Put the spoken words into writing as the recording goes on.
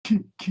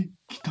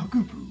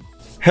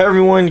Hey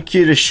everyone,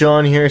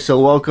 KitaSean here, so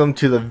welcome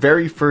to the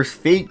very first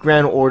Fate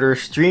Grand Order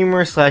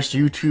streamer slash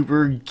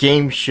YouTuber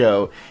game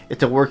show.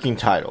 It's a working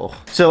title.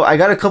 So I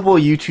got a couple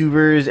of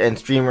YouTubers and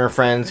streamer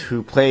friends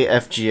who play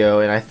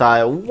FGO, and I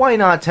thought, why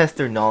not test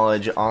their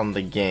knowledge on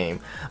the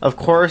game? Of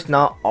course,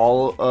 not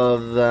all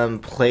of them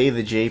play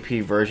the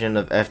JP version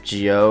of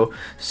FGO,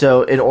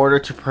 so in order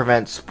to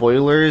prevent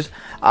spoilers,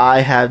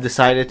 I have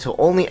decided to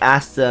only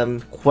ask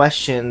them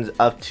questions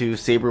up to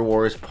Saber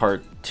Wars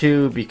Part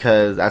 2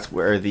 because that's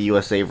where the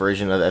USA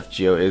version of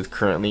FGO is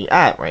currently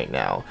at right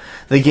now.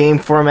 The game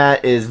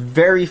format is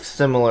very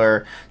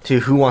similar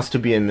to Who Wants to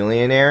Be a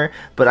Millionaire,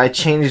 but I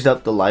changed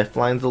up the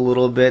lifelines a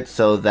little bit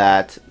so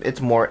that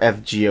it's more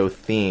FGO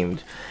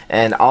themed,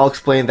 and I'll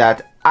explain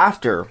that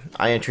after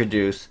I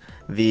introduce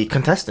the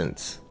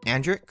contestants.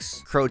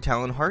 Andraxxus,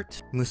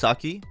 Crowtalonheart,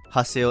 Musaki,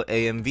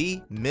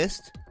 HaseoAMV,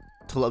 Myst,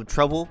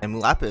 Tolovetrouble, and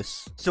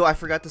Emulapis. So I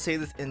forgot to say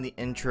this in the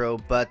intro,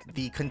 but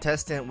the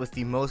contestant with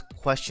the most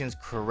questions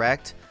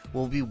correct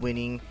will be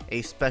winning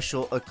a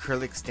special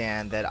acrylic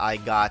stand that I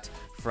got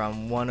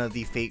from one of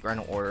the Fate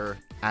Grand Order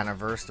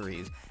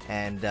anniversaries,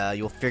 and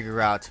you'll figure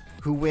out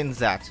who wins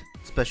that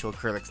special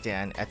acrylic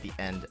stand at the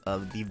end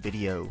of the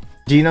video.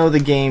 Do you know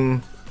the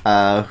game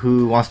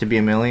Who Wants to Be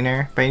a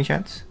Millionaire by any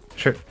chance?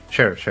 Sure.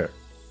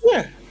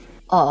 Yeah.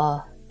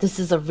 This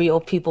is a real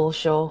people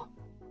show.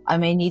 I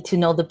may need to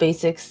know the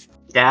basics.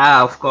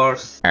 Yeah, of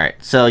course. Alright,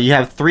 so you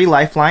have 3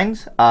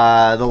 lifelines.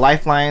 The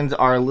lifelines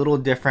are a little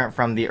different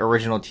from the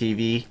original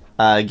TV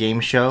game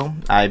show.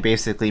 I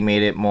basically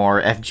made it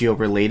more FGO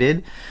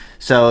related.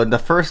 So the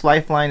first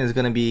lifeline is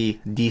going to be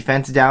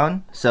defense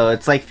down. So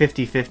it's like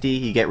 50-50.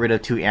 You get rid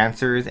of 2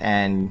 answers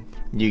and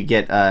you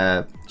get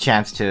a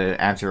chance to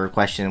answer a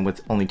question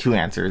with only 2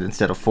 answers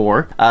instead of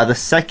 4. The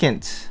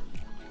second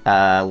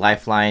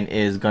lifeline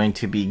is going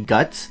to be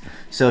guts.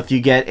 So if you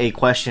get a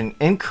question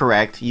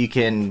incorrect, you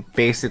can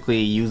basically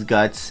use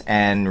guts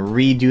and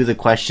redo the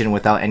question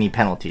without any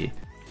penalty.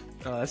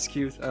 Oh, that's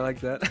cute. I like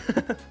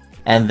that.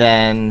 And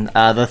then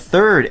the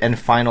third and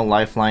final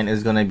lifeline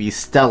is going to be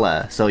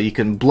Stella. So you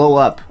can blow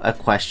up a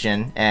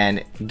question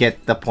and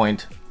get the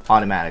point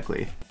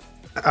automatically.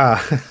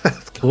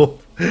 That's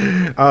cool.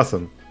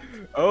 Awesome.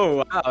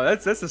 Oh wow,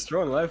 that's a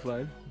strong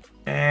lifeline.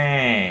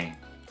 Dang,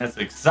 that's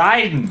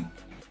exciting.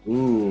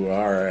 Ooh,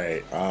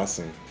 alright.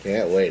 Awesome.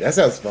 Can't wait. That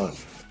sounds fun.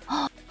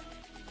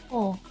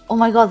 Oh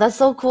my god, that's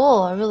so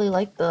cool. I really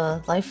like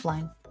the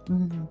lifeline.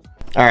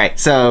 Alright,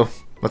 so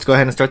let's go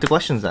ahead and start the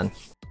questions then.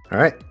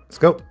 Alright, let's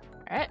go.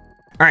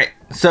 Alright,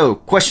 so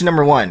question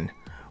number 1.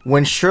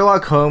 When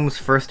Sherlock Holmes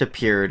first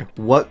appeared,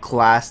 what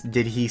class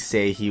did he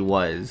say he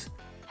was?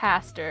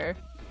 Caster.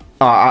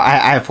 Oh, I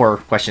have 4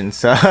 questions,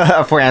 so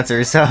 4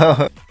 answers,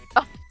 so...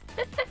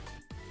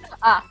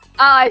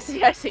 I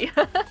see.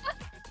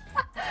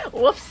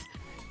 Whoops.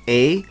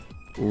 A.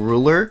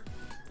 Ruler,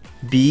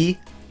 B.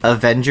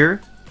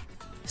 Avenger,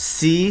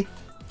 C.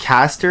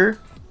 Caster,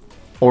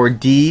 or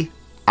D.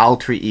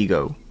 Alter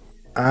Ego?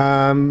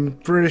 I'm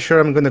pretty sure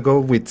I'm gonna go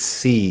with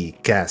C,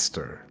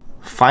 Caster.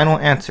 Final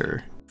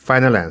answer.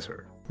 Final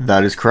answer.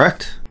 That is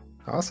correct.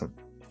 Awesome.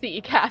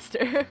 C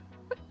caster.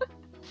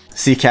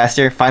 C.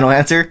 Caster, final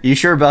answer? You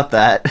sure about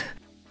that?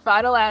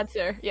 Final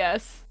answer,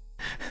 yes.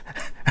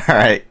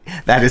 Alright,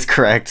 that is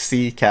correct.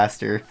 C.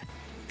 Caster.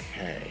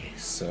 Okay,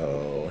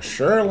 so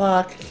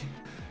Sherlock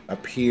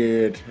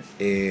appeared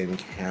in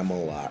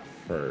Camelot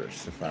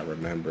first, if I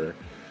remember.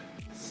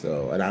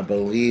 So, and I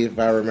believe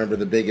I remember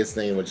the biggest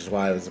thing, which is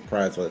why I was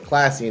surprised what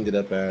class he ended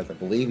up as. I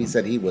believe he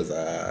said he was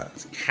a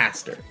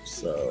caster.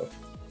 So,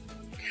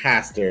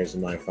 caster is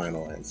my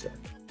final answer.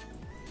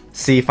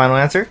 C. Final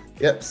answer?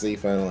 Yep, C,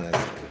 final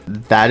answer.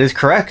 That is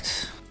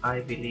correct. I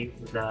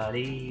believe that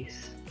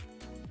is...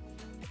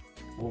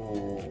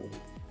 Ooh.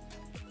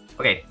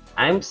 Okay,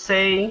 I'm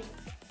saying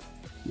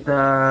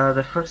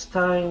the first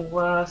time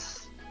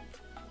was...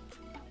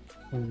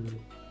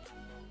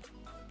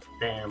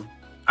 Damn.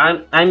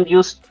 I'm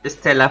used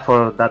Stella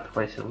for that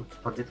question,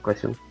 for this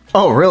question.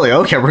 Oh, really?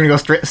 Okay, we're gonna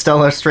go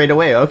Stella straight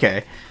away.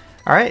 Okay.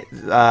 Alright,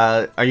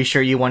 are you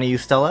sure you want to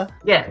use Stella?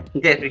 Yeah,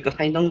 because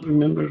I don't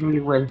remember really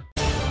well.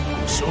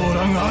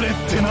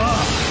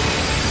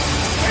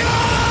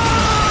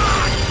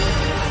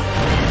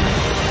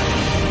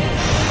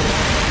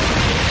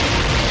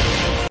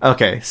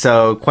 Okay,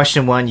 so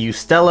question 1, you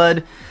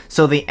Stella'd.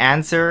 So the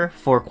answer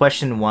for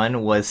question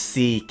 1 was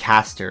C,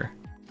 Caster.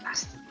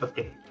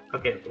 Okay.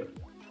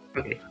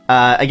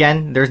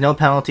 Again, there's no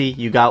penalty.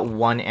 You got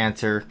 1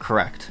 answer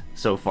correct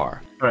so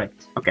far.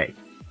 Correct. Okay.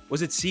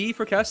 Was it C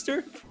for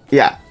caster?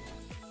 Yeah,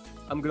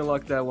 I'm gonna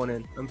lock that one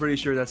in. I'm pretty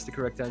sure that's the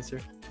correct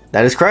answer.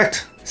 that is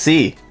correct.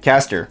 C,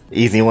 Caster.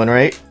 Easy one,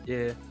 right?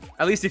 Yeah.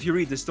 At least if you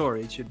read the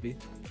story, it should be.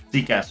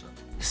 C caster.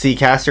 C,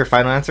 Caster,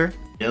 final answer?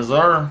 Yes,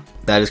 sir.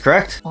 That is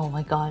correct. Oh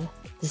my god,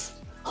 this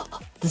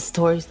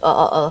story's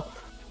I'll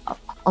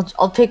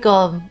pick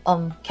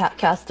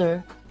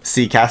caster.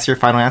 C, Caster,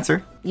 final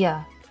answer?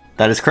 Yeah.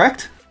 That is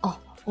correct.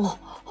 Oh.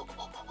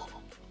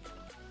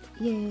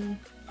 Yay.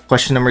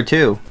 Question number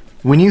 2.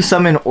 When you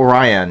summon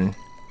Orion,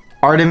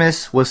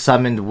 Artemis was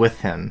summoned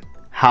with him.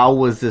 How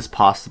was this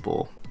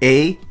possible?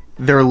 A.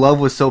 Their love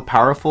was so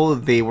powerful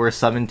they were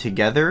summoned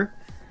together.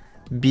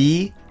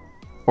 B.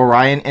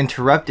 Orion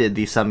interrupted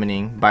the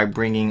summoning by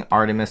bringing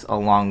Artemis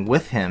along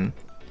with him.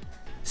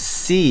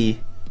 C.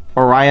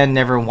 Orion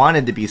never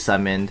wanted to be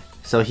summoned,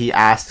 so he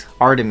asked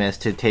Artemis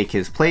to take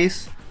his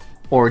place.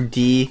 Or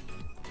D.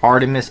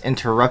 Artemis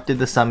interrupted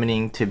the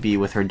summoning to be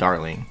with her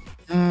darling.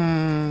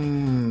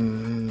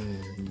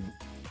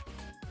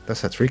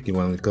 That's a tricky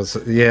one because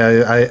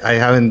I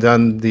haven't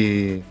done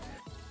the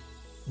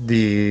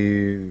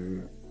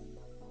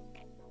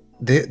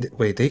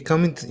wait, they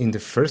come in the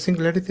first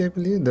singularity, I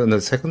believe. The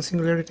second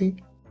singularity.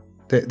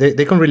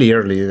 They come really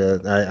early.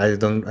 I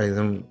don't.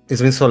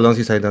 It's been so long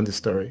since I done the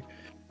story,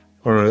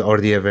 or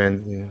the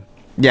event. Yeah.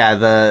 Yeah,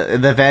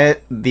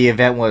 the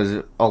event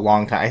was a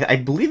long time. I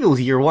believe it was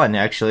year 1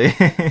 actually.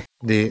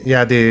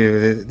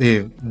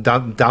 the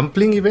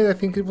dumpling event, I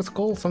think it was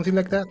called something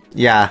like that.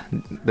 Yeah,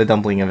 the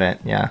dumpling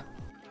event. Yeah.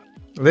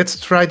 Let's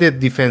try the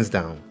defense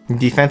down.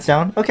 Defense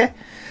down. Okay.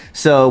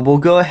 So we'll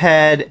go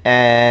ahead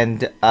and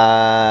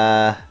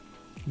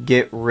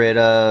get rid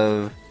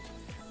of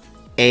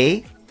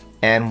A,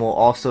 and we'll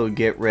also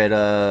get rid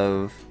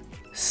of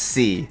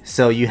C.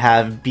 So you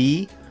have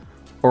B.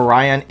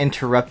 Orion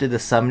interrupted the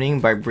summoning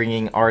by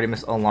bringing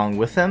Artemis along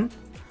with him.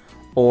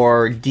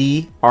 Or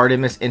D.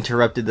 Artemis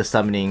interrupted the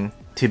summoning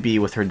to be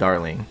with her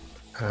darling.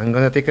 I'm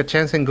gonna take a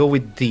chance and go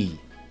with D.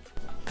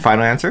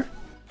 Final answer?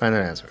 Final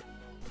answer.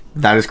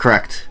 That is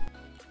correct.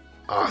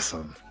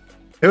 Awesome.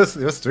 It was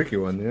a tricky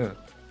one, yeah.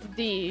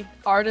 D.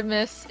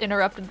 Artemis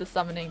interrupted the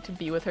summoning to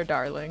be with her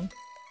darling.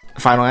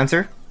 Final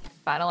answer?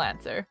 Final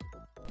answer.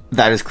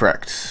 That is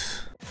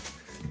correct.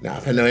 Now,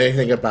 if I know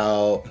anything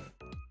about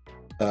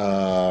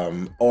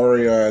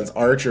Orion's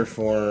archer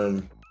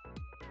form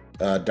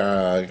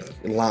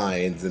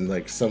lines and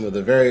like some of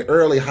the very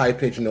early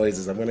high-pitched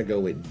noises, I'm gonna go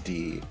with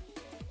D.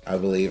 I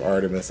believe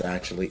Artemis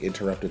actually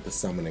interrupted the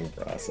summoning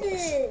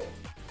process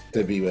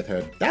to be with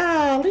her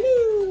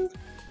darling.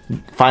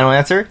 Final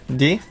answer?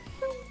 D?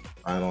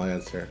 Final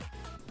answer.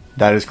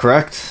 That is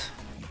correct.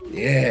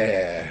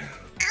 Yeah.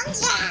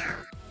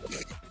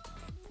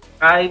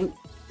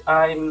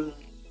 I'm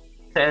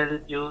tell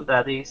you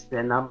that is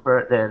the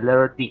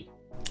letter D.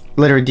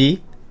 Letter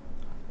D.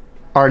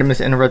 Artemis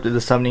interrupted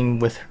the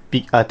summoning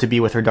to be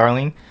with her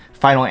darling.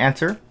 Final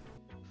answer?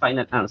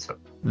 Final answer.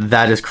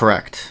 That is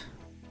correct.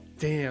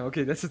 Damn,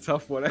 okay, that's a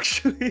tough one,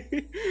 actually.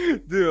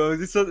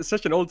 Dude, it's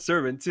such an old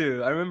servant,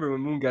 too. I remember when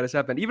Moon Goddess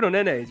happened. Even on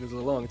NA, it was a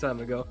long time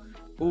ago.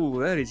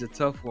 Ooh, that is a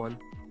tough one.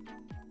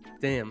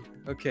 Damn.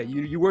 Okay,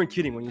 you weren't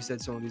kidding when you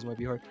said some of these might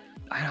be hard.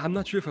 I'm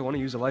not sure if I want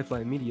to use a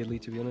lifeline immediately,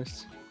 to be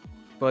honest.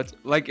 But,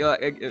 like,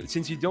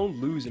 since you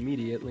don't lose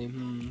immediately,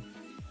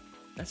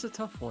 that's a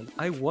tough one.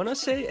 I want to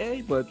say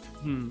A, but,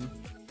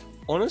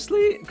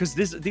 honestly, because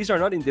these are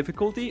not in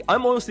difficulty,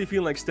 I'm honestly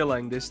feeling like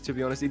Stellaing this, to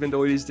be honest, even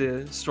though it is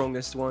the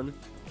strongest one.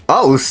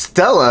 Oh,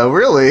 Stella,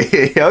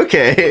 really?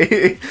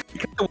 Okay. You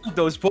kind of want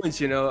those points,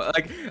 you know?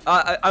 Like,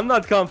 I'm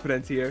not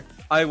confident here.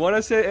 I want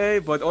to say A,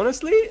 but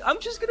honestly, I'm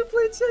just going to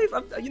play it safe.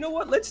 You know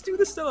what? Let's do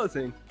the Stella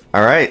thing.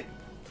 All right.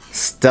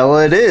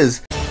 Stella it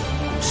is.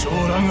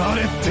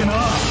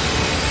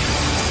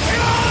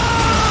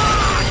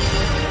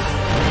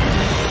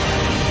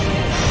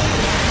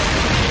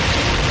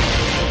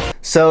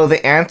 So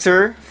the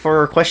answer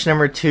for question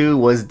number 2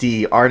 was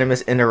D.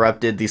 Artemis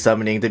interrupted the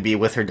summoning to be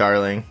with her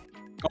darling.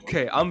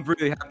 Okay, I'm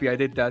really happy I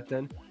did that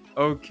then.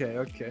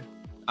 Okay.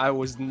 I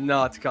was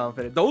not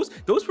confident. Those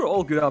were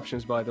all good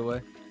options, by the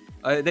way.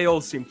 They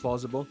all seem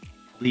plausible.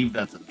 I believe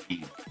that's a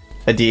D.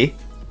 A D.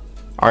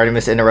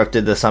 Artemis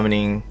interrupted the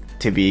summoning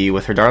to be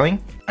with her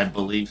darling. I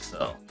believe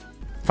so.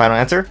 Final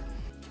answer?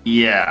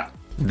 Yeah.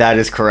 That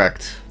is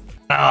correct.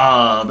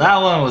 Oh, that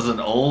one was an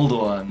old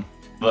one.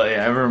 But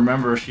yeah, I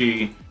remember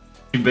she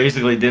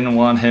basically didn't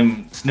want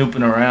him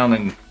snooping around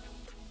and...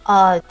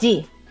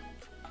 D.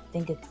 I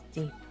think it's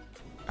D.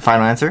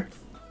 Final answer?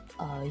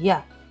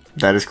 Yeah.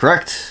 That is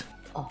correct.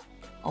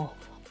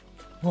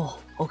 Oh,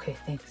 okay,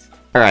 thanks.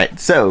 Alright,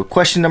 so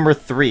question number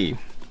 3.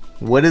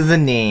 What is the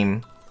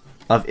name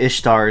of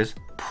Ishtar's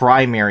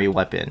primary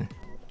weapon?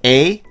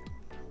 A.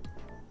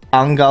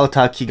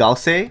 Angalta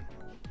Kigalse.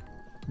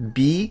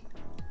 B.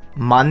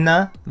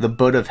 Manna, the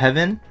boat of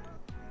heaven.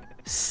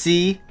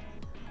 C.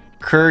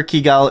 Kur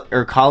Kigal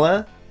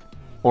Urkala.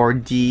 Or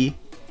D.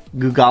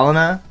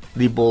 Gugalana,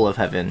 the bowl of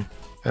heaven.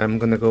 I'm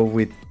gonna go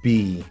with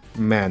B.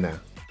 Mana.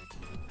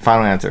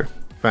 Final answer.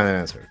 Final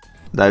answer.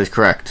 That is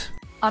correct.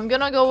 I'm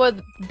gonna go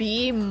with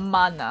B.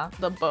 Mana,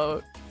 the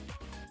boat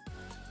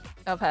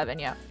of heaven,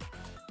 yeah.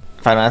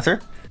 Final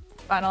answer?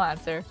 Final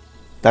answer.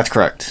 That's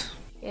correct.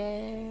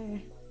 Yeah.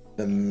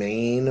 The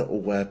main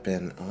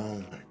weapon.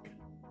 Oh my.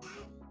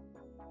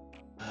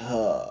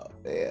 Oh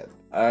man.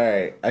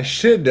 Alright. I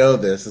should know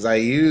this as I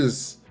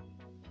use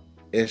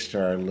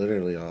Ishtar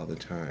literally all the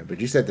time. But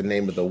you said the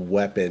name of the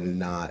weapon,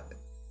 not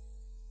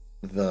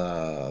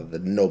the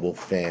noble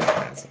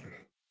phantasm.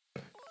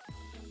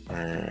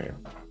 Alright.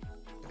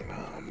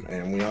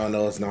 And we all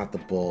know it's not the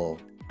bull.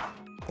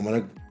 I'm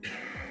gonna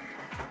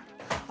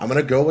I'm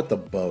gonna go with the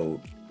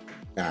boat.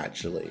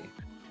 Actually,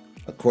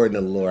 according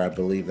to lore, I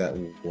believe that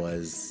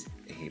was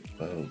a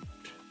boat.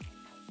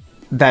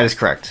 That is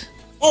correct.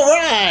 All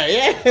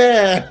right,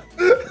 yeah.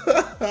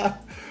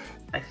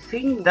 I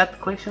think that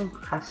question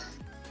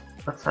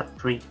that's a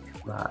trick,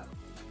 but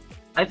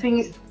I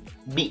think it's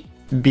B.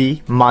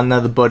 B.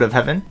 Mana, the boat of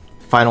heaven.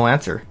 Final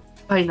answer.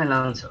 Final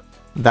answer.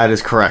 That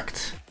is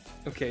correct.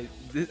 Okay,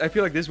 I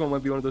feel like this one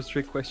might be one of those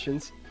trick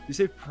questions. You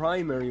say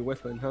primary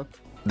weapon, huh?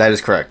 That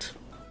is correct.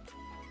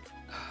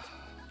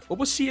 What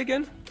was C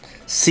again?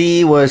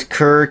 C was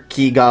Kur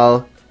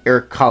Kigal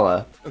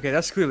Irkala. Okay,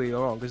 that's clearly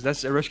wrong, because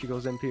that's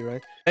Ereshkigal's MP,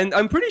 right? And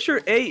I'm pretty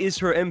sure A is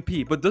her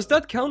MP, but does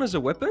that count as a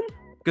weapon?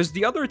 Because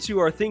the other two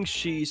are things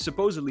she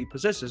supposedly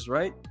possesses,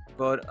 right?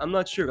 But I'm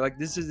not sure. Like,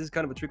 this is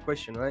kind of a trick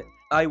question, right?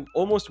 I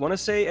almost want to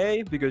say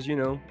A, because, you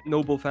know,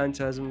 noble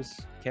phantasms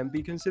can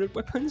be considered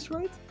weapons,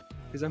 right?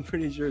 Because I'm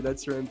pretty sure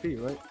that's her MP,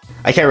 right?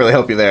 I can't really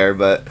help you there,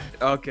 but...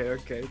 Okay.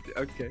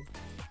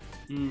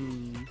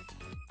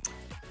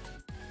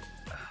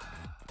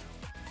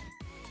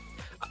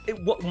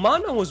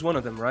 Mana was one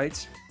of them,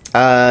 right?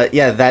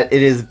 Yeah, that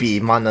it is B.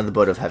 Mana, the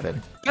boat of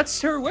heaven.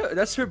 That's her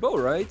bow,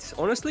 right?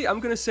 Honestly, I'm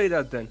gonna say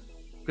that then.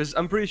 Because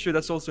I'm pretty sure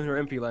that's also in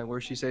her MP line, where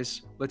she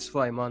says, let's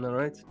fly, Mana,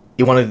 right?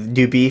 You want to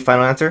do B,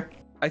 final answer?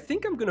 I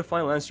think I'm gonna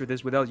final answer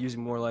this without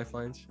using more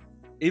lifelines.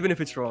 Even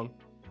if it's wrong.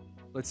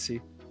 Let's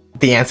see.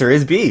 The answer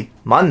is B.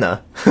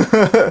 Mana.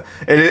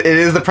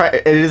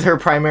 it is her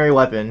primary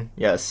weapon.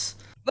 Yes.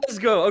 Let's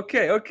go.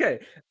 Okay.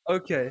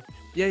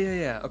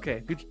 Yeah.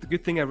 Okay.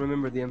 Good thing I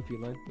remember the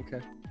MP line. Okay.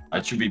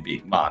 That should be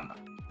B. Mana.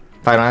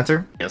 Final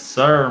answer? Yes,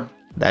 sir.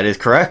 That is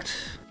correct.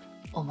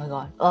 Oh my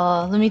god.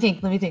 Let me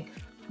think.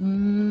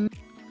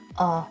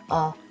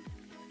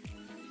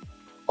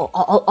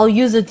 I'll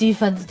use a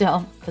defense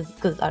down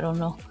because I don't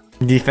know.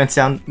 Defense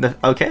down.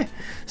 Okay.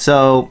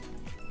 So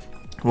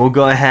we'll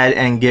go ahead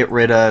and get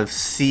rid of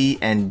C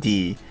and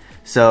D.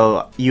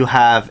 So you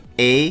have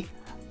A,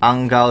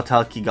 Angal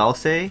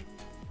Talkigalse,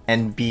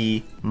 and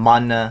B,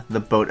 Mana, the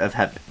boat of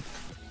heaven.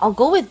 I'll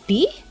go with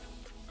B.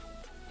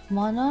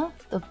 Mana,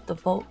 the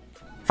boat.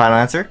 Final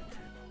answer?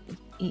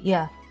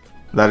 Yeah.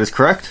 That is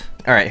correct.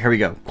 All right, here we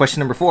go. Question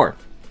number 4.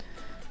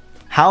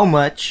 How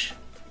much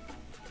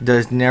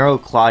does Nero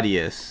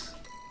Claudius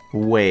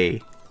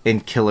weigh in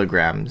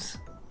kilograms?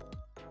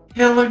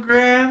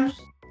 Kilograms?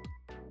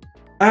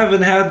 I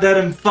haven't had that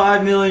in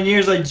 5 million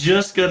years. I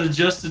just got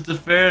adjusted to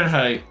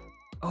Fahrenheit.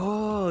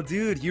 Oh,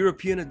 dude,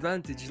 European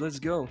advantage. Let's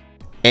go.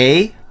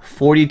 A,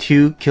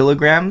 42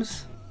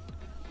 kilograms.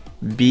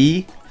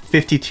 B,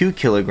 52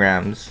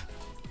 kilograms.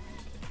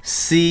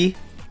 C,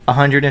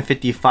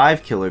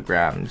 155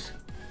 kilograms.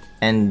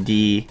 And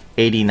D,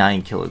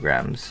 89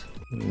 kilograms.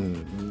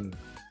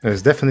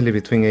 It's definitely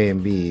between A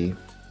and B.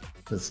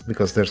 That's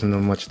because there's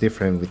not much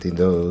difference between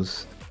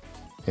those.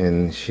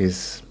 And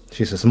she's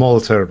a small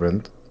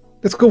servant.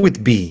 Let's go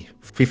with B.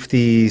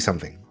 50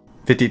 something.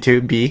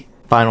 52, B.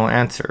 Final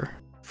answer.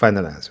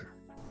 Final answer.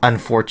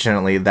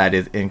 Unfortunately, that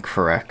is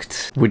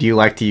incorrect. Would you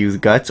like to use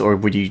guts, or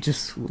would you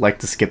just like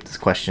to skip this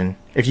question?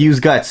 If you use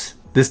guts,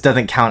 this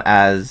doesn't count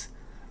as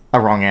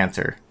a wrong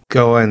answer.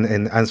 Go and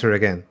answer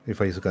again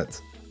if I use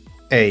guts.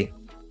 A.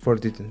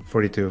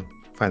 42.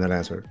 Final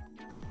answer.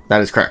 That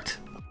is correct.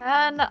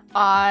 Can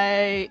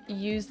I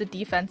use the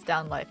defense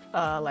down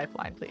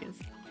lifeline, please?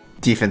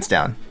 Defense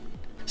down.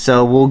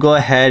 So we'll go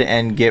ahead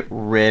and get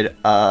rid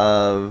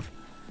of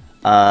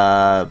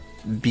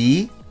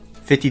B,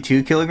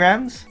 52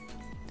 kilograms,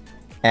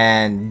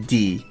 and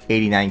D,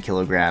 89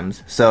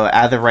 kilograms. So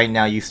as of right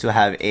now, you still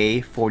have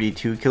A,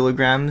 42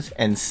 kilograms,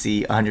 and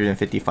C,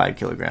 155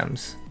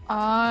 kilograms.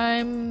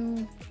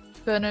 I'm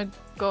gonna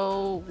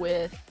go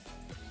with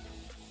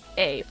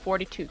A,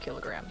 42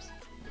 kilograms.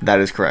 That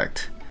is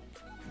correct.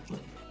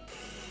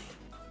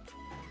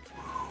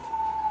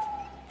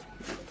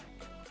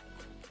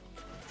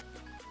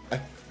 I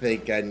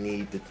think I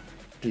need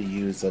to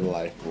use a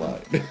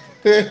lifeline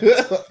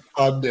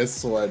on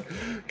this one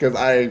because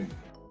I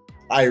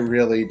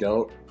really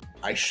don't.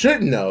 I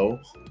should know,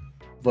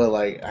 but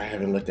like I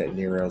haven't looked at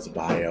Nero's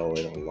bio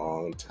in a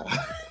long time.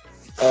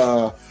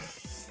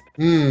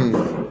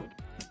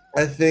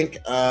 I think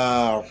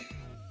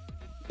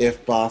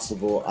if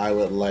possible, I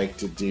would like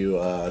to do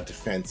a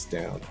defense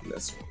down on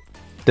this one.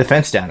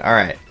 Defense down. All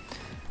right.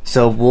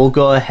 So we'll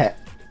go ahead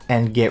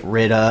and get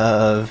rid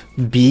of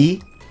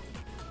B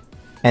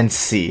and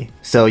C.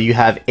 So you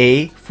have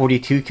A,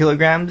 42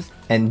 kilograms,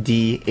 and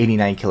D,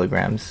 89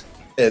 kilograms.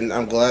 And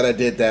I'm glad I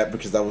did that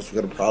because I was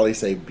going to probably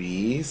say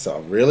B, so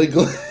I'm really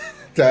glad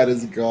that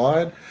is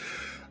gone.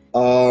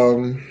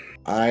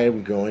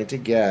 I'm going to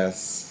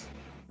guess,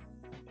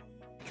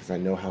 because I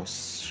know how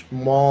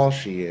small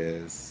she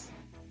is,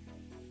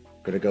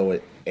 I'm going to go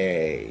with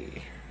A.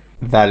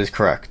 That is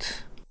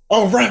correct.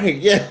 Oh, right,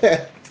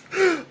 yeah.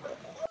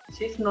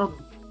 She's not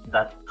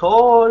that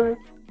tall,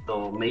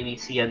 so maybe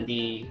C and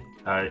D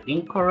are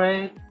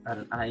incorrect,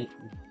 and I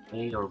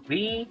A or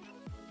B,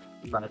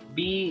 but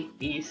B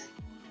is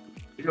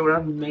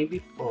kilogram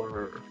maybe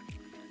for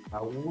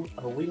a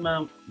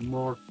woman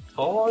more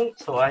tall,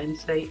 so I'm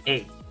say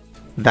A.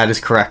 That is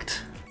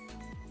correct.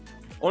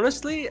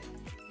 Honestly,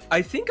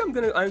 I think I'm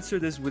gonna answer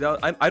this without.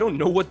 I don't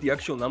know what the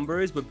actual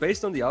number is, but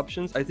based on the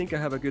options, I think I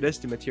have a good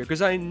estimate here.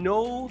 Because I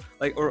know,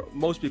 like, or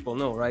most people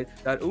know, right?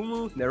 That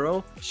Umu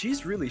Nero,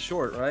 she's really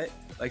short, right?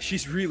 Like,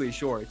 she's really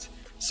short.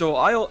 So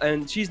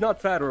and she's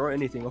not fat or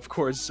anything, of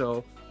course.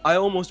 So I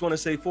almost want to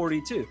say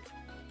 42,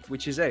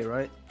 which is A,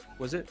 right?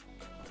 Was it?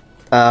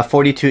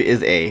 42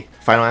 is A.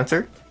 Final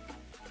answer?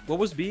 What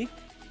was B?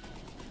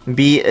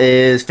 B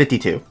is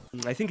 52.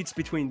 I think it's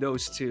between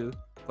those two.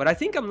 But I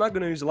think I'm not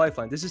going to use a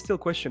lifeline. This is still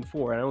question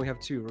 4, and I only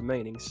have 2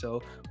 remaining.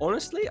 So,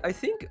 honestly, I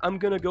think I'm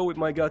going to go with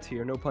my gut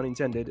here, no pun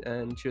intended,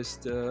 and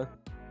just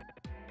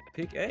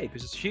pick A,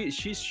 because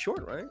she's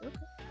short, right? Okay.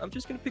 I'm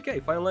just going to pick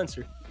A, final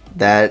answer.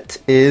 That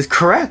is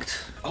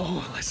correct.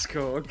 Oh, let's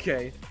go,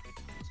 okay.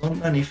 そん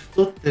なに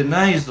太って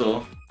ない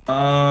ぞ。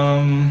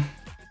I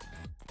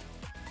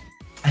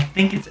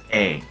think it's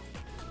A.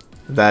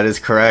 That is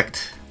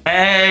correct.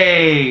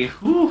 Hey!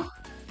 Whew.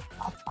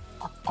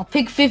 I'll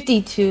pick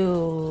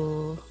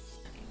 52.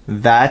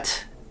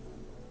 That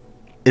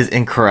is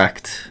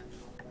incorrect.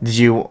 Did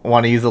you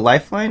want to use a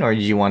lifeline or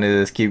did you want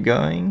to just keep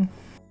going?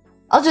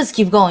 I'll just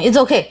keep going. It's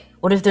okay.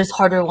 What if there's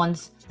harder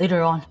ones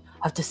later on?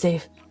 I have to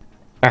save.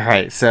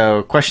 Alright,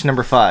 so question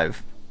number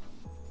 5.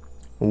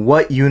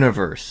 What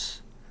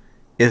universe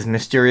is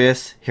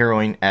Mysterious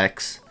Heroine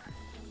X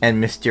and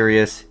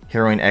Mysterious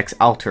Heroine X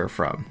Alter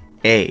from?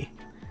 A.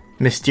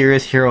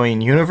 Mysterious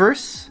Heroine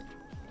Universe.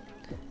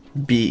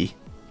 B.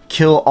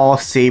 Kill All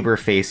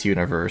Saberface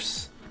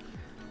Universe.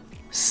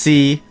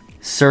 C.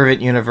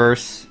 Servant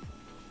Universe.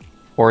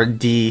 Or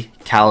D.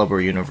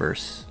 Caliber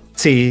Universe.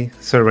 C.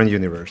 Servant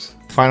Universe.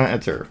 Final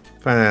answer.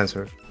 Final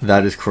answer.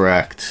 That is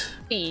correct.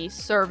 B.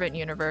 Servant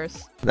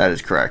Universe. That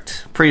is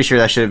correct. Pretty sure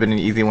that should have been an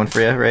easy one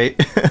for you, right?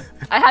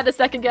 I had to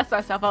second guess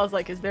myself. I was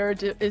like, is there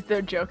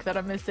a joke that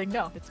I'm missing?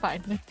 No, it's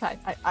fine. It's fine.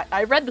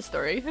 I read the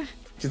story.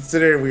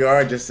 Considering we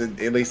are just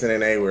at least in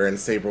NA, we're in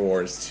Saber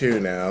Wars 2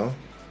 now.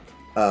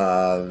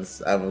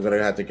 I'm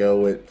gonna have to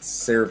go with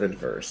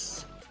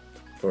Servantverse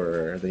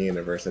for the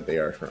universe that they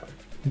are from.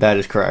 That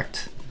is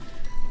correct.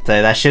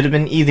 So that should have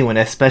been an easy one,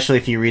 especially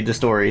if you read the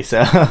story.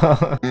 So.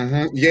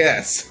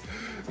 Yes.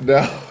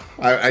 No.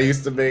 I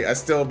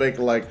still make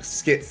like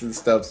skits and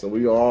stuff. So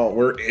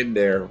we're in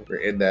there. We're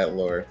in that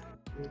lore.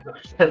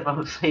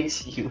 Seven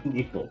face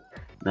universe.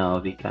 No,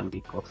 they can be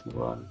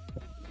possible.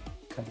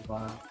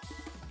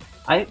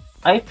 I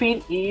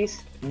feel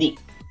is D.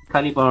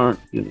 Caliber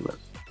Universe.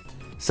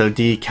 So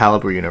D.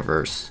 Caliber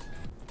Universe.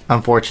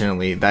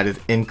 Unfortunately, that is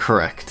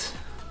incorrect.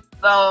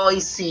 Oh, I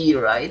see,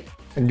 right?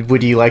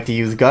 Would you like to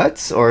use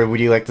guts, or would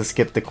you like to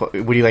skip the?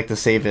 Would you like to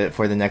save it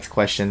for the next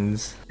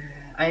questions?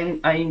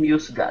 I'm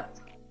use gut.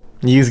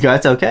 Use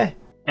guts, okay.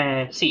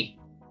 C.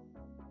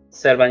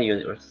 Servant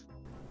Universe.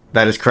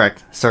 That is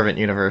correct. Servant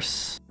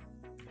Universe.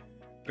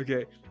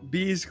 Okay,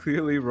 B is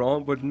clearly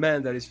wrong, but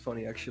man, that is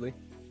funny, actually.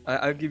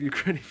 I'll give you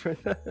credit for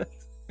that.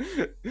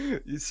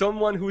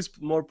 Someone who's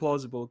more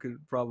plausible could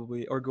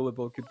probably, or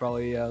gullible could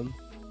probably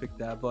pick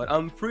that, but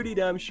I'm pretty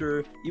damn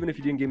sure, even if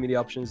you didn't give me the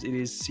options, it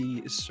is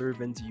C,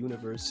 Servant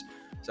Universe.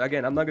 So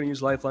again, I'm not going to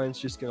use lifelines,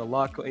 just going to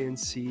lock in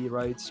C,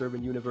 right?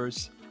 Servant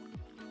Universe.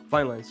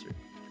 Final answer.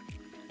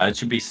 It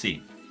should be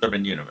C,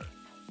 Servant Universe.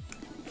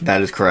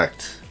 That is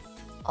correct.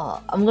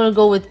 I'm gonna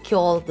go with Kill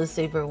All the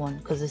Saber one,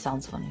 because it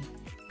sounds funny.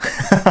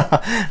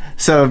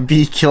 So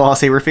B. Kill All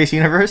Saberface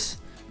Universe?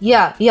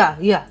 Yeah.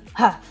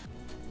 Ha.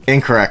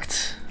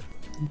 Incorrect.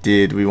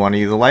 Did we want to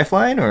use a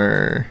lifeline,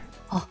 or?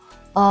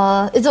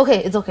 It's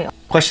okay.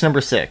 Question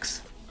number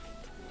 6.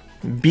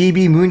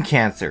 BB Moon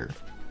Cancer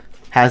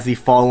has the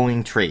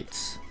following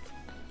traits.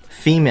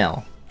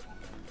 Female.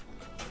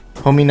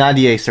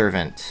 Hominidie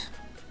Servant.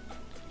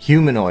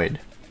 Humanoid.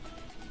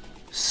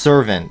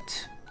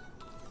 Servant.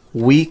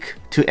 Weak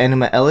to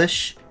Enema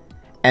Elish.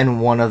 And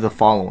one of the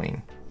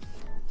following.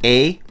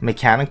 A.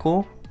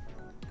 Mechanical.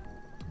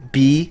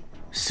 B.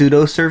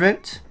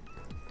 Pseudo-Servant.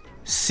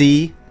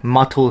 C.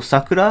 Mato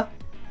Sakura.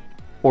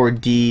 Or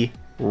D.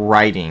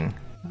 Writing.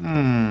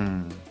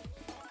 I'm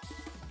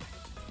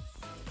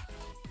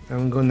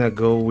gonna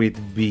go with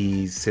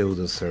B,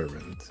 Pseudo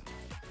Servant.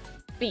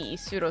 B.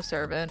 Pseudo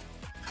servant.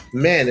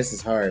 Man, this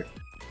is hard.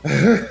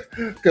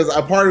 Because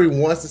a part of me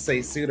wants to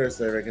say pseudo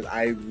servant because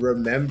I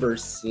remember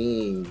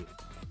seeing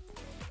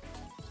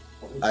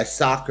a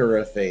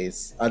Sakura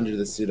face under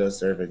the pseudo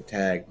servant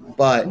tag,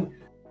 but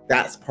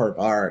that's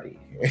Parvati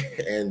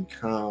and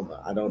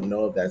Kama. I don't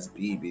know if that's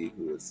BB,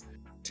 who is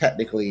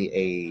technically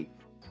a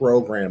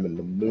program in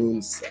the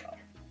moon cell.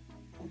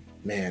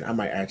 Man, I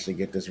might actually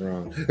get this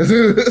wrong.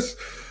 It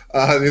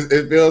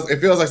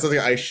feels like something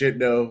I should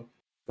know,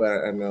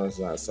 but I know it's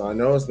not. So I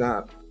know it's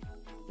not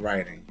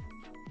writing.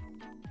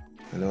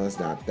 I know it's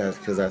not. That's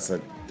because that's a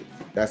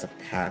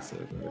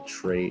passive, a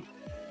trait.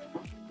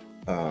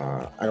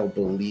 I don't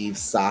believe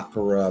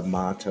Sakura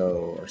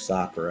Mato or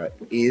Sakura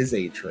is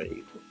a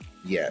trait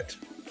yet.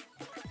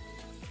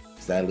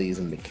 So that leaves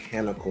a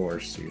mechanical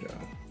or pseudo.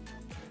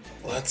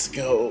 Let's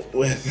go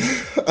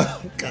with.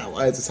 Oh God,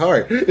 why is this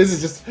hard? This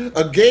is just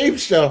a game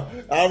show.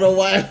 I don't know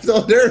why I'm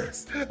so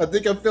nervous. I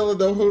think I'm feeling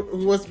the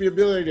Who Wants to Be a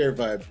Millionaire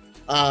vibe.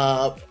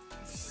 I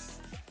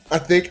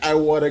think I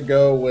want to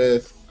go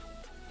with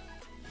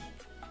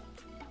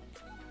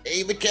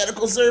a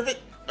mechanical servant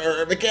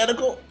or a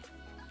mechanical.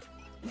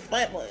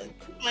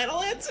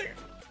 Final answer.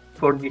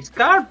 For this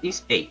card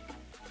is 8.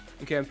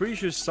 Okay, I'm pretty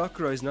sure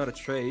Sakura is not a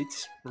trait.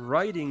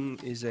 Riding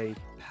is a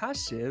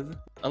passive.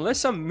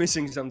 Unless I'm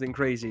missing something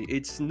crazy,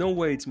 it's no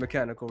way it's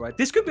mechanical, right?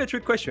 This could be a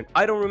trick question.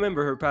 I don't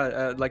remember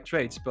her like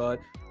traits, but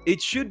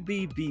it should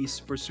be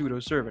Beast for pseudo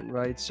servant,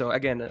 right? So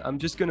again, I'm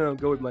just gonna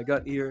go with my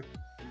gut here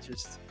and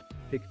just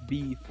pick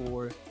B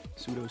for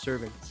pseudo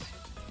servants.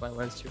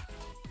 Final answer.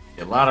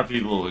 A lot of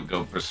people would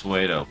go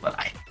Persuado, but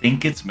I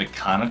think it's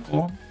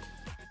mechanical.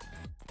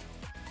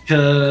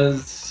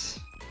 Because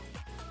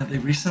they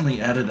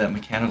recently added that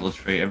mechanical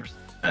trait ever since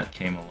that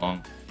came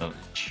along. So it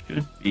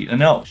should be.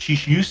 No, she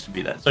used to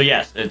be that. So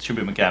yes, it should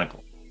be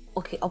mechanical.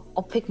 Okay,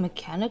 I'll pick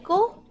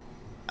mechanical.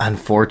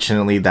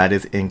 Unfortunately, that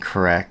is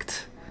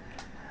incorrect.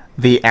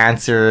 The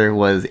answer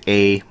was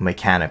A,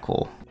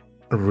 mechanical.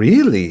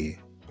 Really?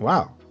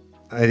 Wow.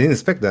 I didn't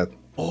expect that.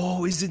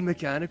 Oh, is it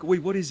mechanical?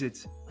 Wait, what is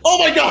it? Oh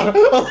my God!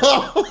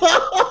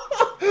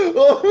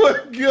 Oh my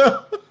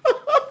God!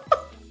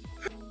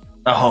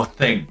 Oh,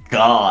 thank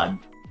God.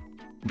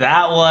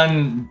 That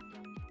one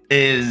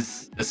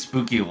is a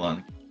spooky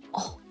one.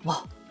 Oh,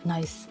 wow,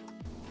 nice.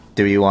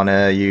 Do we want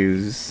to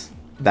use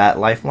that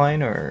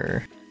lifeline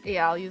or?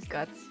 Yeah, I'll use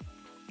guts.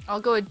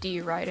 I'll go with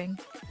D, riding.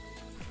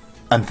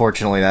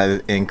 Unfortunately, that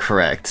is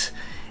incorrect.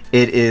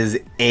 It is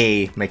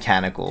A,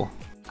 mechanical.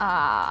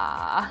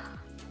 Ah.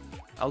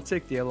 I'll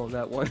take the L on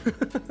that one.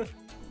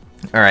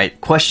 Alright,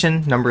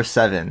 question number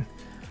 7.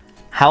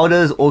 How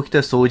does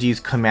Okita Soji's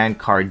command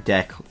card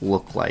deck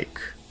look like?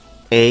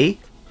 A,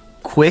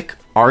 Quick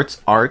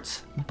Arts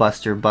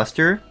Buster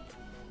Buster.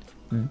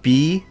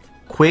 B,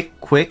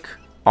 Quick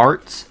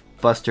Arts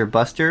Buster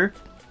Buster.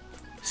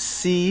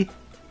 C,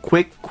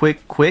 Quick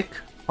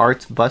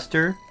Arts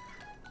Buster.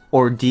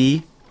 Or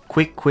D,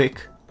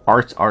 Quick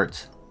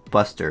Arts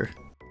Buster.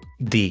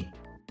 D.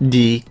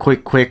 D,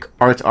 Quick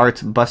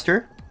Arts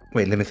Buster.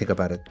 Wait, let me think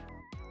about it.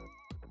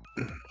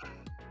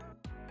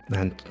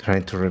 I'm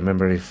trying to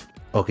remember if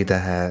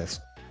Okita has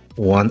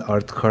 1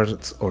 art card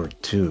or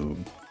 2.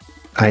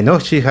 I know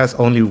she has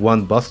only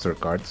 1 Buster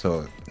card,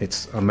 so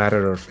it's a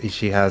matter of if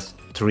she has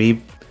 3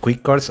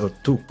 quick cards or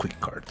 2 quick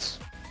cards.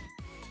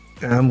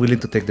 I'm willing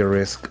to take the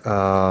risk.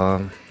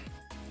 Let's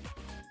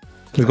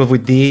go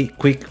with D,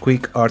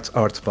 Quick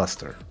Arts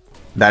Buster.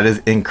 That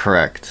is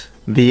incorrect.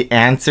 The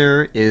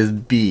answer is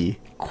B,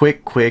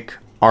 Quick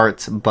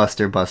Arts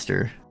Buster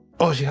Buster.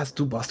 Oh, she has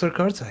 2 Buster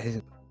cards?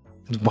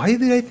 Why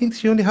did I think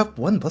she only have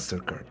 1 Buster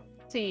card?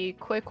 See,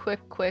 quick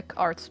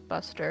arts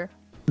buster.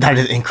 That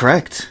is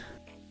incorrect.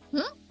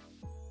 Hmm?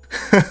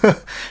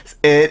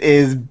 It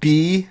is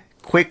B,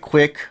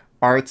 Quick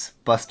Arts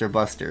Buster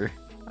Buster.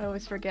 I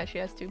always forget she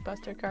has 2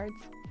 buster cards.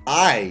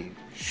 I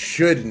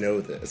should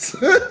know this.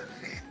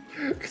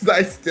 Because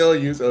I still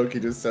use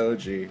Okita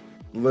Soji.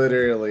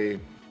 Literally.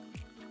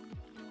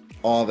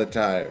 All the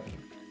time.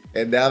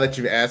 And now that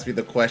you've asked me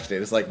the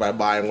question, it's like my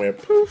mind went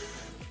poof.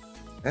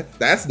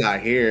 That's not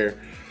here.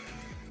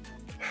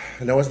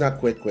 No, it's not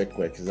quick,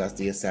 because that's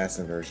the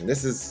assassin version.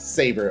 This is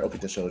Saber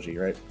Okita Soji,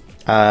 right?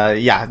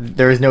 Yeah,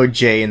 there is no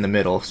J in the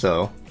middle,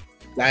 so.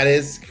 That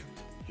is.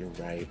 You're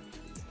right.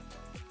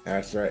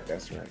 That's right.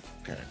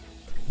 Okay.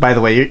 By the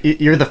way,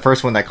 you're the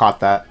first one that caught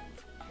that.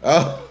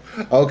 Oh,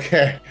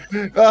 okay.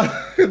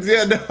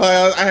 Yeah, no,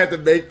 I had to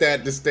make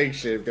that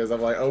distinction because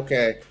I'm like,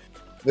 okay,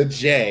 the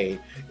J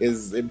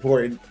is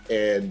important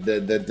and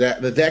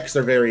the decks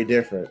are very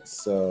different.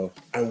 So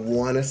I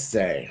want to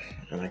say,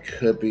 and I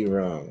could be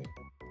wrong,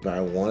 but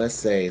I want to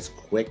say it's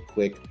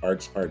Quick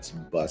Arts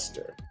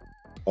Buster.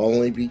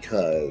 Only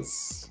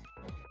because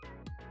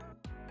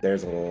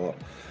there's a lot.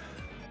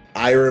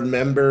 I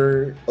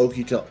remember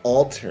Okita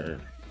Alter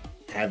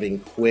having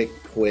Quick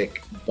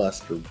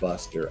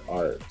Buster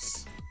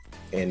arts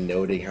and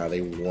noting how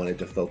they wanted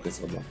to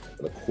focus on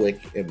the Quick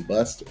and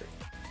Buster.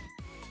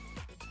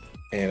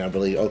 And I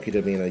believe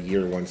Okita being a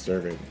year 1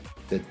 servant,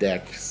 the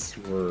decks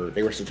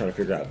they were still trying to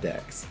figure out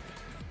decks.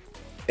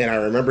 And I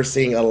remember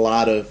seeing a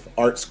lot of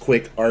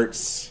quick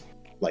arts,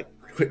 like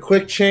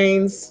quick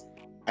chains.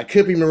 I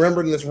could be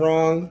remembering this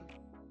wrong,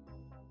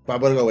 but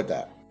I'm gonna go with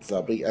that.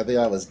 So I think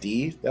that was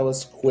D. That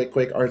was Quick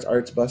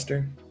Arts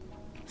Buster.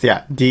 So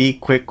yeah, D,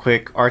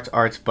 Quick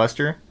Arts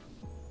Buster.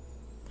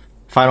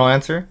 Final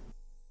answer?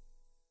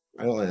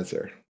 Final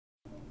answer.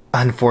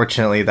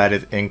 Unfortunately, that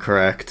is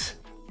incorrect.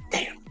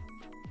 Damn.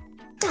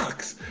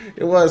 Sucks.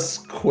 It was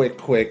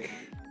Quick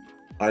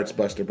Arts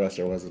Buster,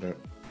 wasn't it?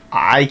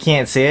 I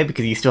can't say it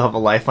because you still have a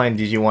lifeline.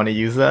 Did you want to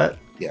use that?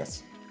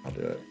 Yes, I'll do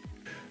it.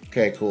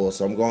 Okay, cool.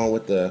 So I'm going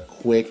with the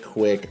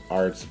Quick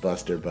Arts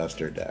Buster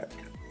deck.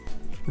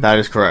 That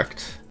is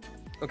correct.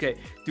 Okay,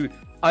 dude,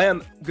 I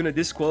am gonna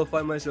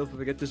disqualify myself if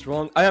I get this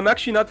wrong. I am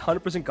actually not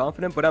 100%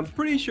 confident, but I'm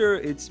pretty sure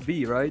it's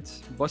B, right?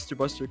 Buster,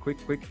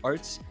 quick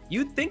arts.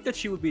 You'd think that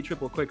she would be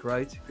triple quick,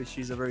 right? Because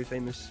she's a very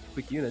famous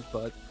quick unit,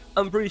 but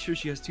I'm pretty sure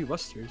she has 2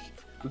 busters.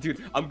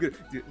 Dude, I'm good.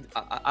 Dude,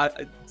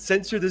 I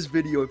censor this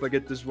video if I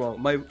get this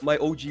wrong. My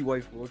OG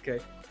waifu, okay?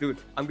 Dude,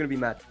 I'm gonna be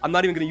mad. I'm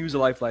not even gonna use a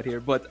life light here,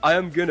 but I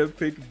am gonna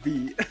pick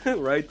B,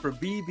 right? For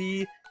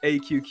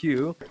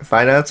BBAQQ.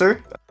 Final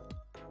answer?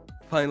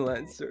 Final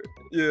answer.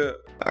 Yeah.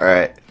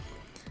 Alright.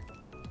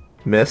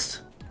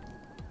 Myst.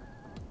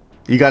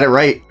 You got it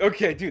right.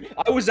 Okay, dude.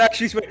 I was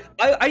actually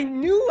I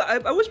knew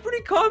I was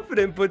pretty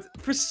confident, but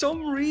for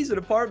some reason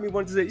a part of me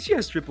wanted to say she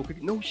has triple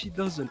quick. No, she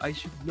doesn't. I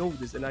should know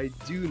this, and I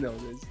do know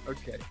this.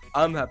 Okay.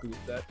 I'm happy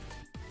with that.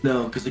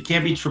 No, because it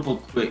can't be triple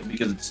quick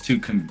because it's too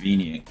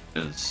convenient.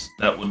 Because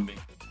that would be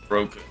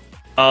broken.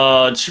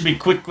 It should be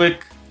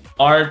quick,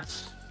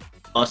 arts,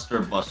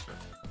 buster.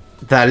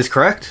 That is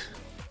correct.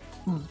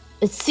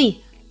 It's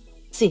C.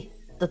 C.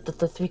 The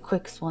 3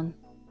 quicks one.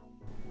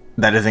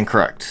 That is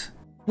incorrect.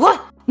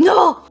 What?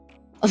 No!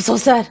 I'm so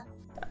sad.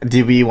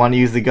 Do we want to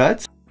use the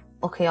guts?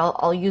 Okay,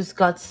 I'll use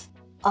guts.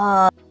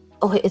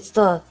 Okay, it's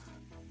the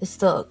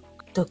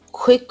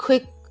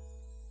quick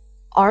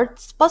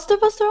arts buster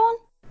one?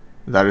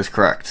 That is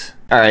correct.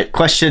 Alright,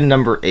 question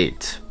number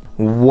 8.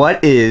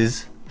 What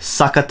is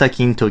Sakata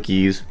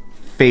Kintoki's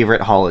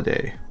favorite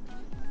holiday?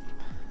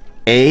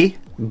 A.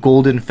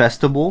 Golden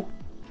Festival.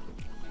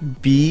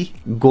 B.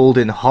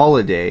 Golden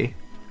Holiday.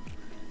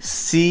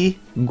 C.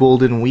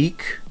 Golden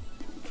Week.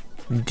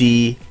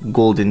 D.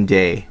 Golden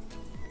Day.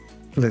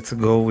 Let's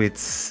go with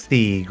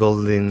C,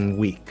 Golden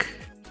Week.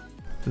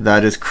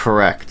 That is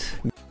correct.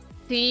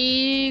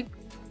 The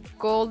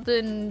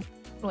golden.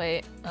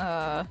 Wait.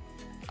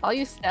 I'll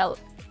use Stella.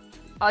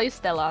 I'll use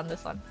Stella on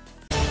this one.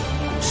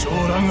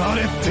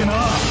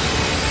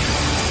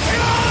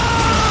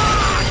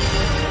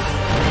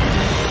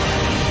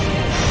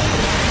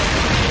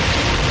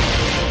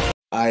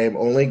 I am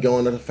only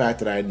going to the fact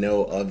that I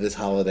know of this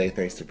holiday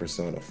thanks to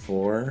Persona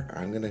 4.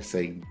 I'm gonna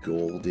say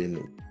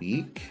Golden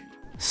Week.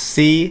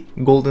 C.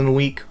 Golden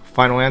Week.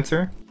 Final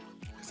answer?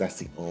 Because that's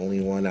the only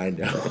one I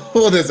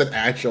know. There's an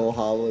actual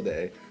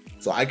holiday.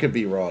 So I could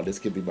be wrong. This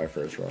could be my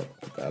first wrong.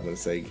 I'm gonna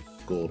say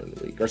Golden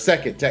Week. Or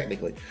second,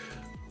 technically.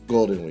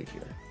 Golden Week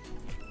here.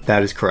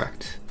 That is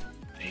correct.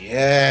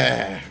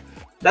 Yeah.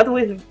 That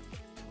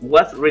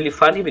was really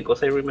funny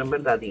because I remember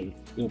that in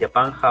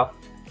Japan have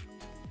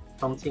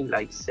something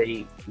like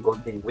say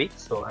Golden Week,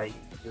 so I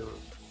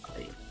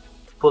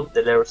put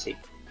the letter C.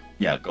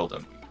 Yeah,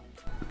 golden.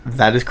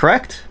 That is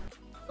correct.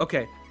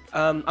 Okay.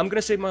 I'm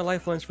gonna save my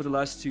lifelines for the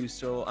last 2,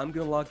 so I'm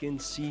gonna lock in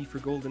C for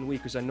Golden Week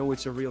because I know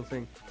it's a real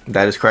thing.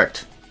 That is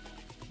correct.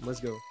 Let's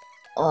go.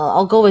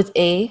 I'll go with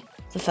A,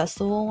 the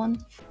festival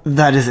one.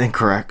 That is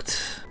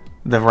incorrect.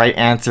 The right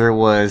answer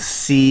was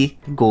C.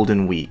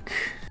 Golden Week.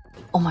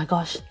 Oh my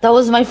gosh, that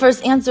was my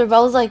first answer, but I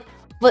was like,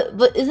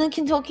 but isn't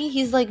Kentucky?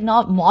 He's like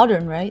not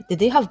modern, right? Did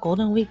they have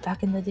Golden Week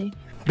back in the day?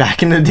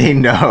 Back in the day,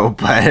 no,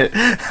 but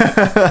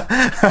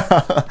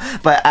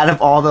but out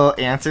of all the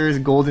answers,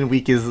 Golden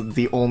Week is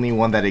the only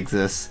one that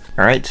exists.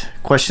 All right,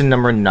 question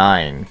number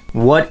 9.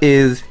 What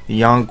is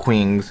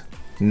Yongqing's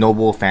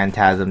noble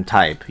phantasm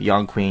type?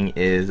 Yongqing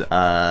is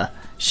a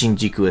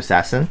Shinjuku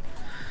assassin.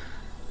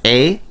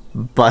 A.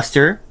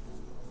 Buster.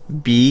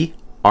 B.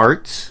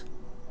 Arts.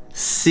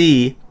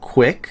 C.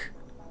 Quick.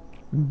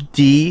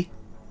 D.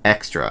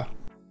 Extra.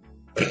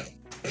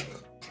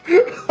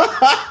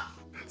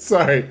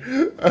 Sorry.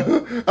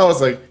 I was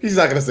like, he's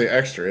not gonna say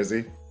extra, is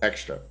he?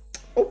 Extra.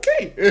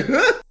 Okay.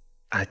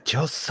 I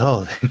just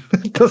saw them.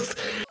 Because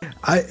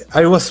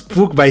I was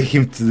spooked by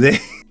him today.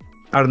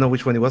 I don't know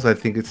which one it was. I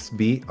think it's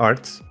B,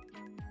 Arts.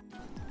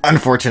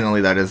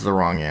 Unfortunately, that is the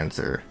wrong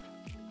answer.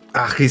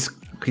 He's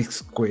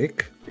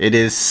quick. It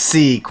is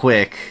C.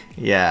 Quick.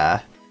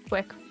 Yeah.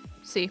 Quick.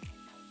 C.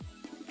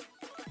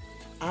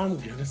 I'm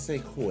gonna say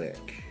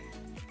quick.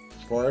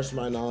 As far as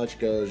my knowledge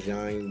goes,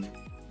 Yang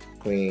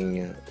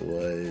Queen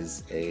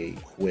was a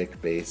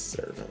quick-based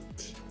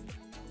servant.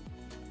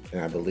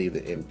 And I believe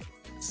that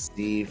it's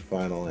the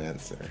final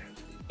answer.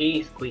 E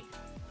is quick.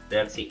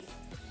 There's C.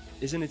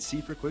 Isn't it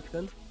C for quick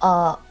then?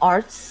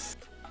 Arts.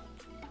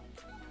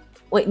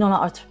 Wait, no,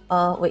 not arts.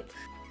 Wait.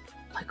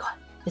 Oh my god,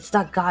 it's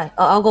that guy.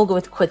 I'll go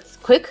with quick,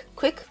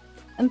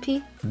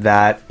 MP.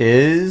 That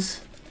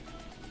is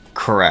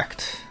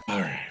correct.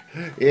 Alright.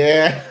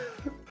 Yeah.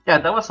 Yeah,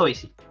 that was so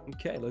easy.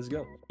 Okay, let's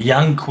go.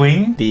 Young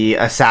Queen? The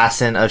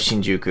assassin of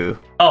Shinjuku.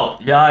 Oh,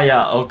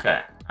 yeah,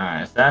 okay.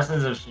 Alright,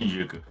 Assassins of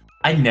Shinjuku.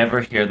 I never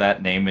hear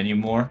that name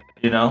anymore,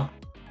 you know?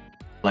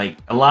 Like,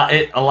 a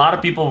lot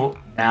of people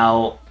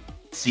now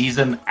sees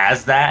him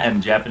as that,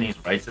 and Japanese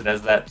writes it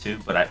as that too,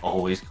 but I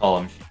always call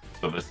him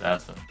Shinjuku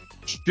Assassin.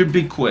 Should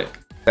be quick.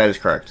 That is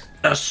correct.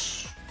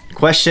 Yes.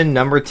 Question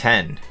number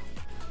 10.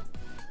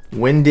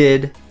 When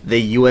did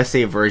the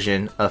USA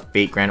version of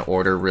Fate Grand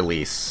Order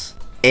release?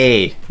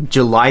 A.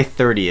 July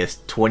 30th,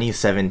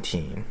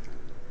 2017.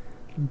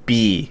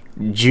 B.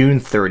 June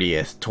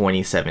 30th,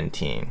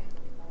 2017.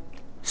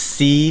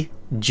 C.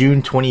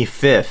 June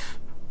 25th,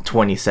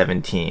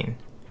 2017.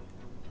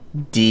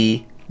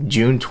 D.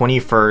 June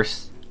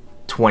 21st,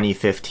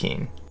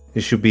 2015.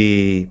 It should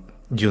be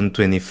June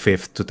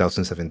 25th,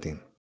 2017.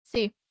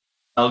 C.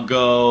 I'll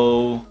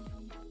go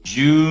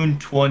June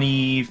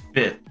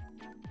 25th,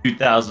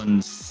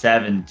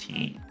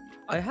 2017.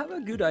 I have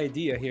a good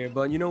idea here,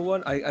 but you know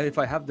what? If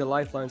I have the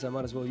lifelines, I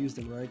might as well use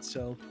them, right?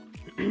 So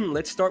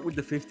let's start with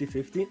the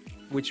 50-50,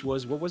 which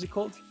was, what was it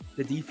called?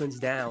 The defense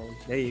down.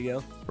 There you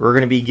go. We're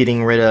going to be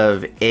getting rid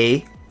of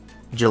A,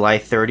 July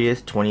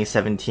 30th,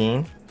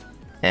 2017.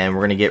 And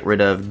we're going to get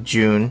rid of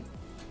June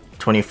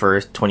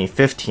 21st,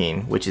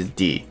 2015, which is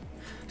D.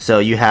 So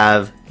you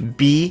have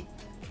B,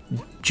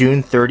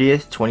 June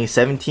 30th,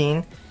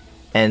 2017,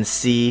 and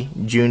C,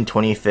 June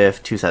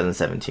 25th,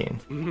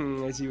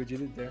 2017. I see what you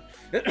did there.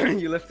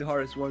 You left the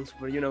hardest ones,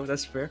 but you know,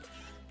 that's fair.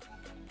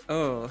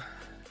 Oh,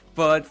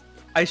 but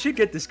I should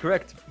get this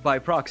correct by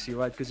proxy,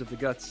 right? Because of the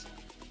guts.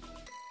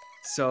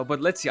 So,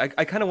 but let's see. I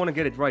kind of want to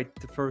get it right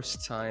the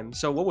first time.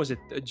 So what was it?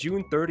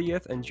 June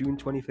 30th and June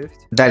 25th?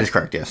 That is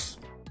correct, yes.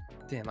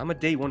 Damn, I'm a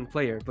day one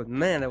player, but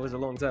man, that was a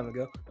long time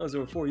ago. That was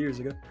over 4 years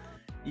ago.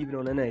 Even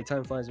on NA,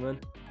 time flies, man.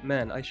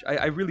 Man,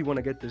 I really want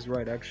to get this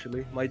right,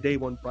 actually. My day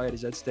one pride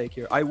is at stake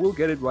here. I will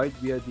get it right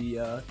via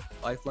the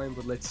lifeline,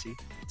 but let's see.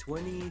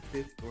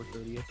 25th or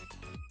 30th?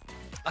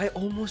 I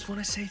almost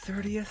want to say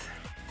 30th.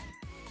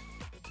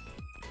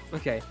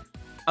 Okay,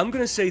 I'm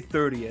gonna say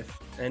 30th,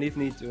 and if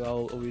need to,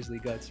 I'll obviously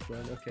guts,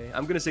 but okay.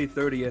 I'm gonna say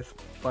 30th,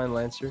 final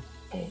answer.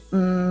 Okay.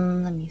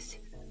 Let me see.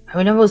 I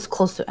remember it was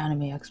close to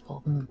Anime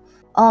Expo.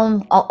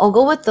 I'll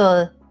go with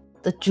the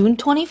June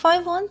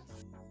 25 one.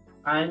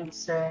 I'm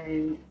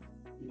saying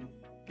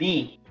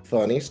B.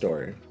 Funny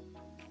story.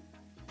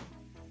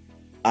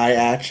 I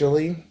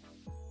actually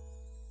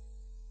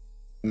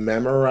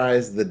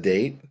memorized the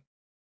date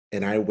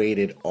and I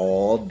waited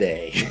all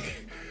day.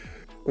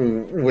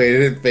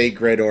 Waited Fate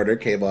Grand Order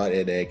came out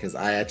in A because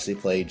I actually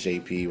played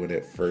JP when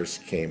it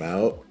first came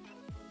out.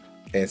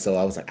 And so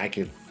I was like, I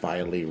can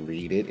finally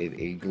read it in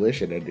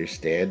English and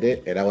understand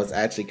it. And I was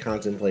actually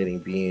contemplating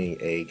being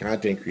a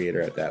content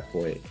creator at that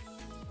point.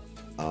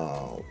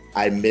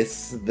 I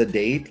missed the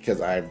date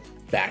because I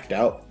backed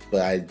out,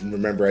 but I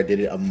remember I did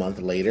it a month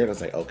later. And I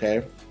was like,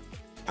 okay.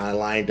 I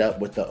lined up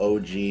with the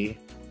OG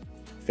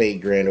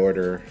Fate Grand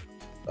Order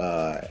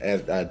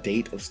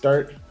date of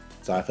start,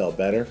 so I felt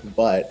better.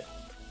 But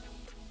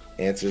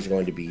answer is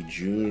going to be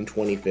June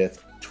 25th,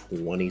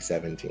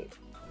 2017.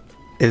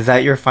 Is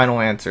that your final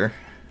answer?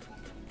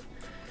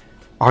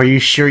 Are you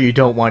sure you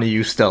don't want to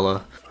use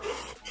Stella?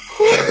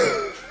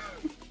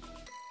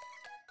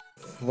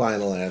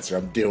 Final answer.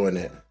 I'm doing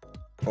it.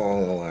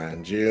 On the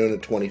line. June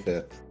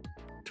 25th,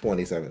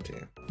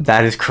 2017.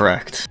 That is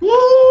correct.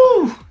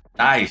 Woo!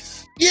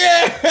 Nice.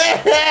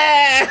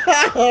 Yeah!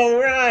 All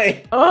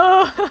right.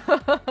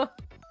 Oh,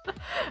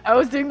 I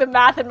was doing the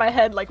math in my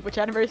head, like which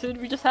anniversary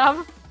did we just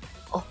have?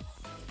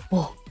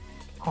 Whoa.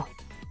 Oh.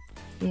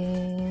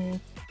 Yeah.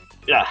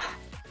 Yeah.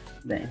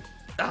 Then.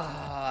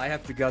 I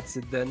have to guts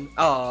it then.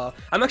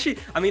 I'm actually,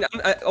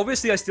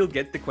 obviously I still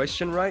get the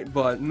question right,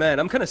 but man,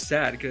 I'm kind of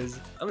sad because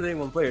I'm a day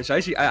one player. So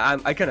actually,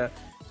 I kind of,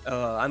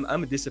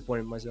 I'm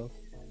disappointed in myself.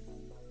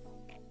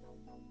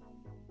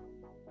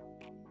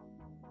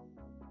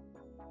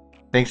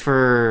 Thanks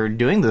for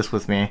doing this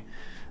with me.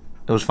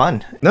 It was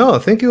fun. No,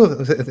 thank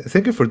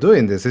you for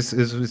doing this.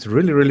 It's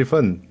really, really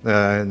fun.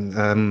 And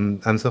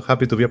I'm so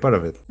happy to be a part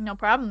of it. No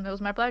problem. It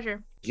was my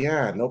pleasure.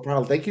 Yeah, no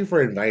problem. Thank you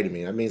for inviting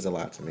me. That means a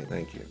lot to me.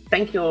 Thank you.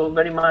 Thank you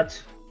very much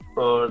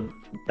for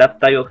that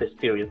type of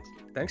experience.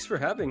 Thanks for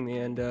having me,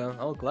 and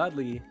I'll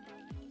gladly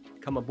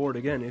come aboard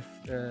again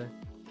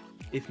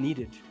if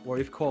needed, or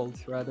if called,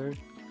 rather.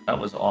 That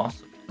was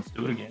awesome. Let's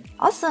do it again.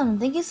 Awesome.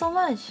 Thank you so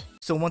much.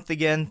 So once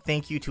again,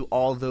 thank you to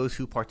all those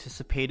who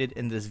participated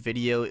in this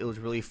video. It was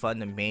really fun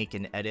to make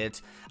and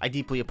edit. I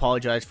deeply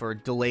apologize for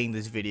delaying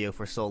this video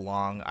for so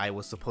long. I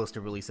was supposed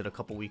to release it a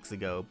couple weeks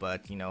ago,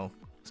 but you know,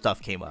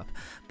 stuff came up.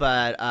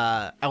 But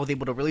I was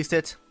able to release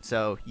it,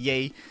 so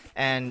yay.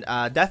 And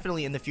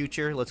definitely in the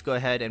future, let's go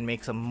ahead and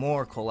make some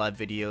more collab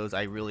videos.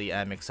 I really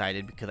am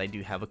excited because I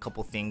do have a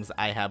couple things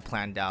I have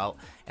planned out,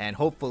 and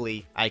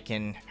hopefully I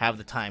can have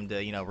the time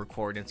to, you know,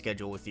 record and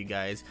schedule with you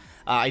guys.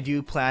 I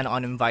do plan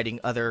on inviting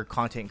other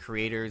content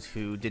creators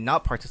who did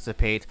not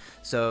participate,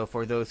 so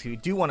for those who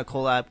do want to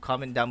collab,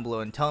 comment down below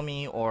and tell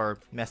me, or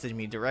message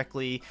me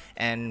directly.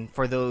 And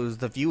for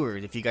the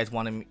viewers, if you guys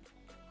want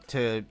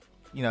to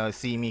you know,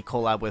 see me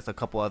collab with a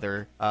couple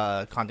other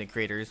content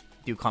creators,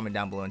 do comment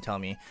down below and tell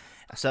me.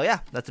 So yeah,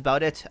 that's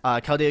about it.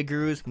 Chaldea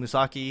Gurus,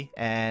 Musaki,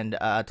 and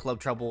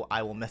Tolovetrouble,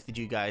 I will message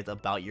you guys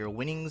about your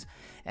winnings,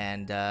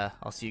 and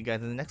I'll see you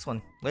guys in the next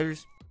one.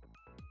 Laters.